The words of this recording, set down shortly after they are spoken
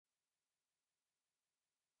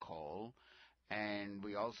And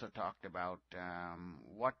we also talked about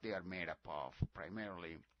what they are made up of,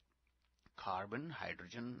 primarily carbon,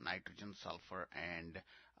 hydrogen, nitrogen, sulfur, and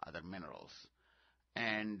other minerals.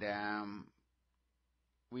 And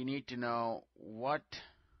we need to know what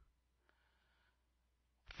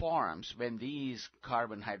forms when these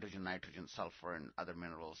carbon, hydrogen, nitrogen, sulfur, and other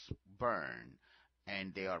minerals burn,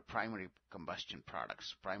 and they are primary combustion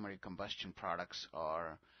products. Primary combustion products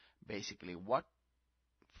are basically what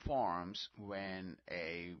forms when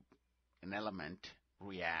an element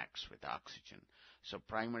reacts with oxygen. So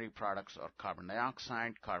primary products are carbon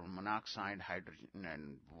dioxide, carbon monoxide, hydrogen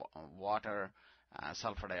and water,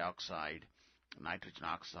 sulfur dioxide, nitrogen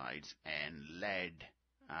oxides, and lead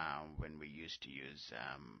when we used to use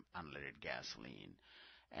unleaded gasoline.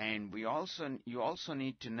 And you also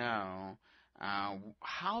need to know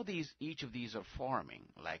how each of these are forming.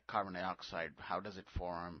 Like carbon dioxide, how does it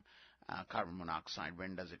form? Carbon monoxide,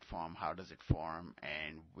 when does it form? How does it form?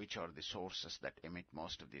 And which are the sources that emit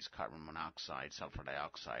most of these carbon monoxide, sulfur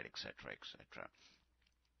dioxide, etc., etc.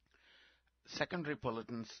 Secondary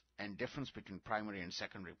pollutants and difference between primary and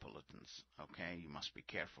secondary pollutants. Okay, you must be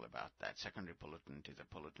careful about that. Secondary pollutant is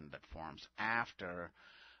a pollutant that forms after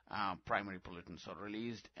primary pollutants are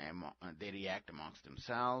released, and they react amongst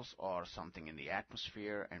themselves or something in the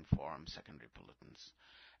atmosphere and form secondary pollutants.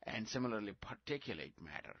 And similarly, particulate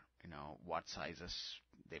matter, what sizes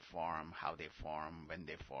they form, how they form, when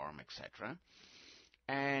they form, etc.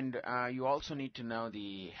 And you also need to know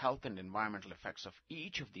the health and environmental effects of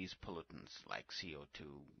each of these pollutants, like CO2,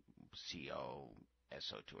 CO,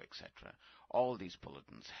 SO2, etc. All these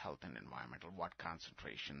pollutants, health and environmental, what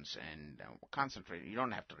concentrations and you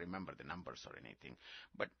don't have to remember the numbers or anything,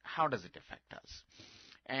 but how does it affect us?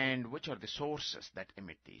 And which are the sources that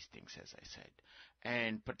emit these things, as I said.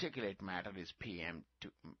 And particulate matter is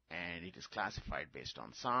PM2, and it is classified based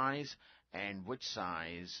on size, and which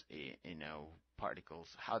size, particles,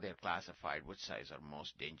 how they're classified, which size are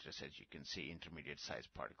most dangerous. As you can see, intermediate size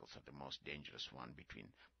particles are the most dangerous one, between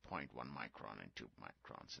 0.1 micron and 2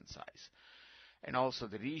 microns in size. And also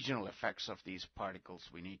the regional effects of these particles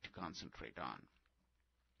we need to concentrate on.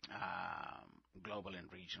 Global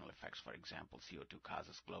and regional effects, for example, CO2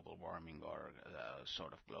 causes global warming or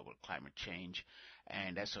sort of global climate change,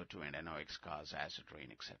 and SO2 and NOx cause acid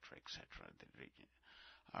rain, etc., etc.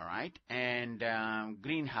 All right, and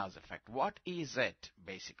greenhouse effect. What is it,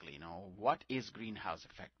 basically? What is greenhouse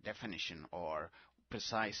effect? Definition, or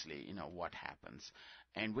precisely, what happens,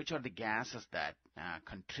 and which are the gases that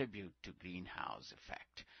contribute to greenhouse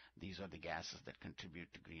effect. These are the gases that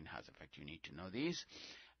contribute to greenhouse effect. You need to know these.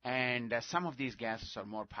 And some of these gases are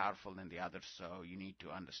more powerful than the others, so you need to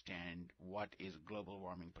understand what is global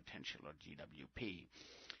warming potential, or GWP.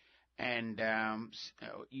 And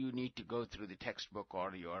you need to go through the textbook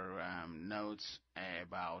or your notes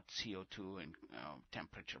about CO2 and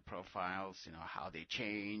temperature profiles, how they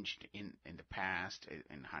changed in the past,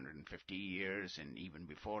 in 150 years and even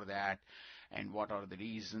before that, and what are the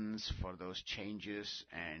reasons for those changes.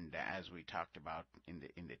 And as we talked about in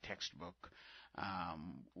the textbook,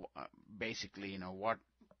 basically,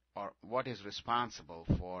 what is responsible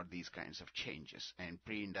for these kinds of changes, and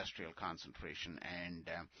pre-industrial concentration and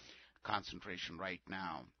concentration right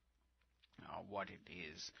now, what it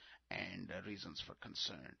is, and reasons for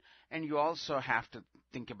concern. And you also have to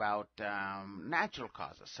think about natural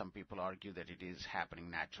causes. Some people argue that it is happening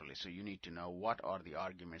naturally, so you need to know what are the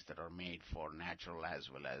arguments that are made for natural as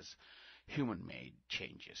well as human-made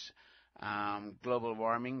changes. Global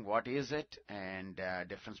warming, what is it, and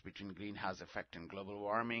difference between greenhouse effect and global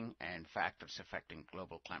warming, and factors affecting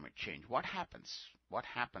global climate change. What happens? What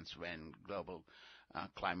happens when global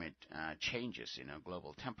climate changes,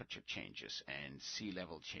 global temperature changes and sea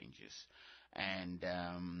level changes, and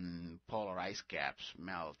polar ice caps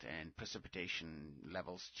melt and precipitation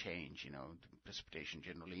levels change? Precipitation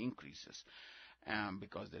generally increases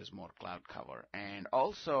because there is more cloud cover. And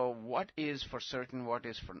also, what is for certain, what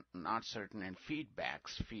is for not certain, and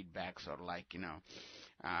feedbacks. Feedbacks are like,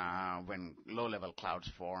 when low-level clouds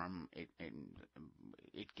form,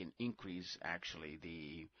 it can increase actually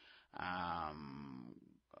the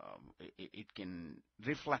it can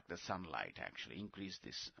reflect the sunlight, actually increase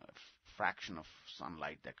this fraction of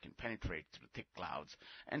sunlight that can penetrate through thick clouds,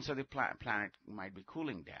 and so the planet might be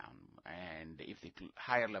cooling down. And if the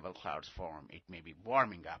higher level clouds form, it may be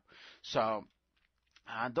warming up. So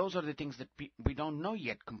those are the things that we don't know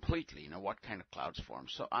yet completely, what kind of clouds form.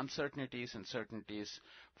 So uncertainties and certainties,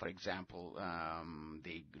 for example,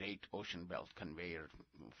 the Great Ocean Belt Conveyor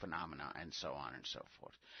phenomena, and so on and so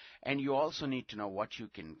forth. And you also need to know what you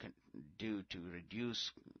can do to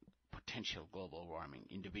reduce potential global warming,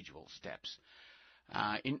 individual steps.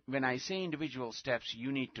 When I say individual steps,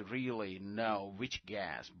 you need to really know which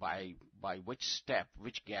gas, by which step,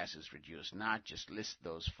 which gas is reduced, not just list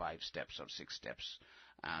those 5 steps or 6 steps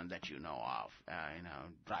that you know of.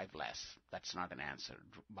 Drive less. That's not an answer.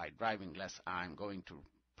 By driving less, I'm going to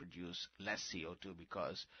produce less CO2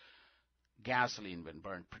 because gasoline, when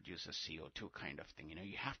burned, produces CO2 kind of thing.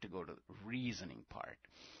 You have to go to the reasoning part.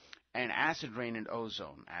 And acid rain and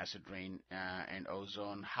ozone. Acid rain and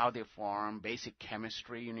ozone, how they form, basic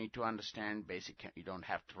chemistry you need to understand. You don't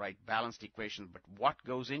have to write balanced equations, but what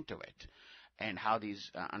goes into it and how these,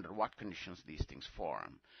 under what conditions these things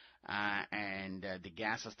form. And the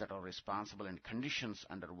gases that are responsible and conditions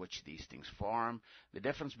under which these things form. The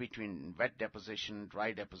difference between wet deposition,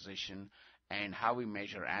 dry deposition, and how we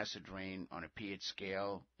measure acid rain on a pH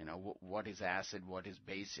scale. What is acid, what is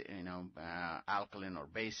basic, alkaline or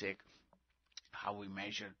basic, how we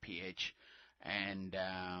measure pH, and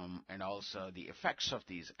also the effects of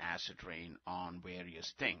these acid rain on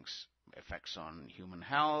various things. Effects on human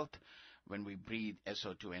health. When we breathe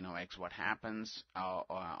SO2 NOx, what happens,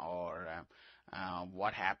 or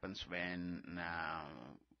what happens when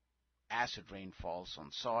acid rain falls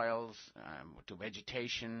on soils, to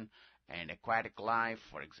vegetation and aquatic life.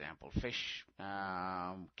 For example, fish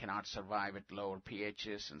cannot survive at lower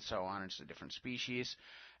pHs and so on. It's a different species.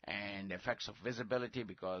 And effects of visibility,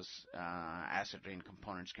 because acid rain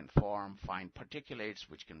components can form fine particulates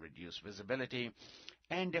which can reduce visibility,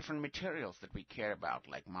 and different materials that we care about,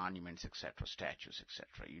 like monuments, etc., statues,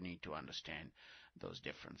 etc. You need to understand those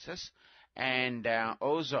differences. And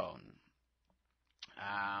ozone.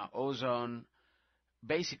 Ozone,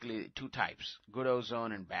 basically 2 types, good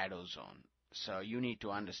ozone and bad ozone. So you need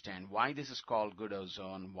to understand why this is called good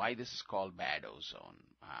ozone, why this is called bad ozone.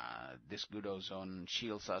 This good ozone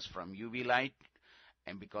shields us from UV light,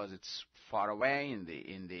 and because it's far away in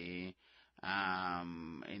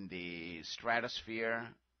the stratosphere,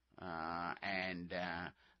 and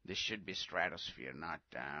this should be stratosphere,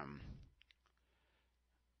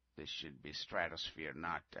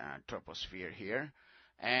 not troposphere here.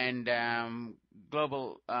 And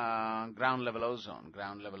global ground level ozone.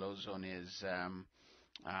 Ground level ozone is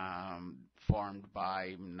formed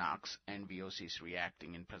by NOx and VOCs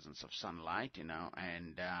reacting in presence of sunlight,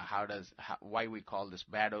 and why we call this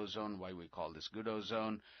bad ozone, why we call this good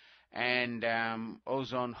ozone. And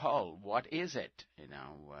ozone hole, what is it?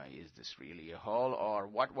 Is this really a hole, or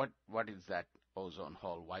what is that ozone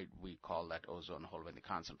hole? Why do we call that ozone hole? When the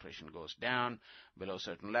concentration goes down below a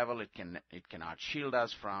certain level, it cannot shield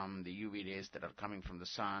us from the UV rays that are coming from the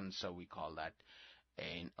sun, so we call that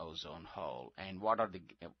an ozone hole. And what are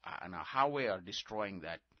how we are destroying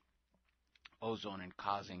that ozone and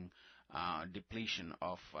causing depletion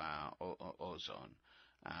of ozone.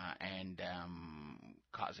 And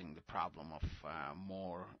causing the problem of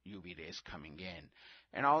more UV rays coming in.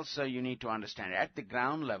 And also you need to understand at the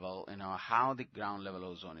ground level, how the ground level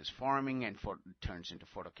ozone is forming and turns into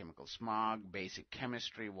photochemical smog, basic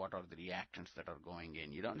chemistry, what are the reactants that are going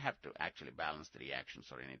in. You don't have to actually balance the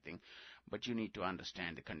reactions or anything, but you need to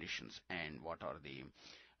understand the conditions and what are the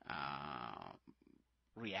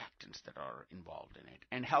reactants that are involved in it.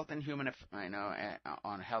 And health and human,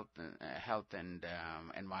 on health and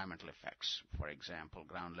environmental effects. For example,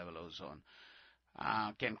 ground level ozone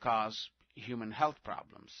can cause human health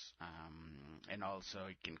problems, and also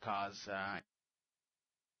it can cause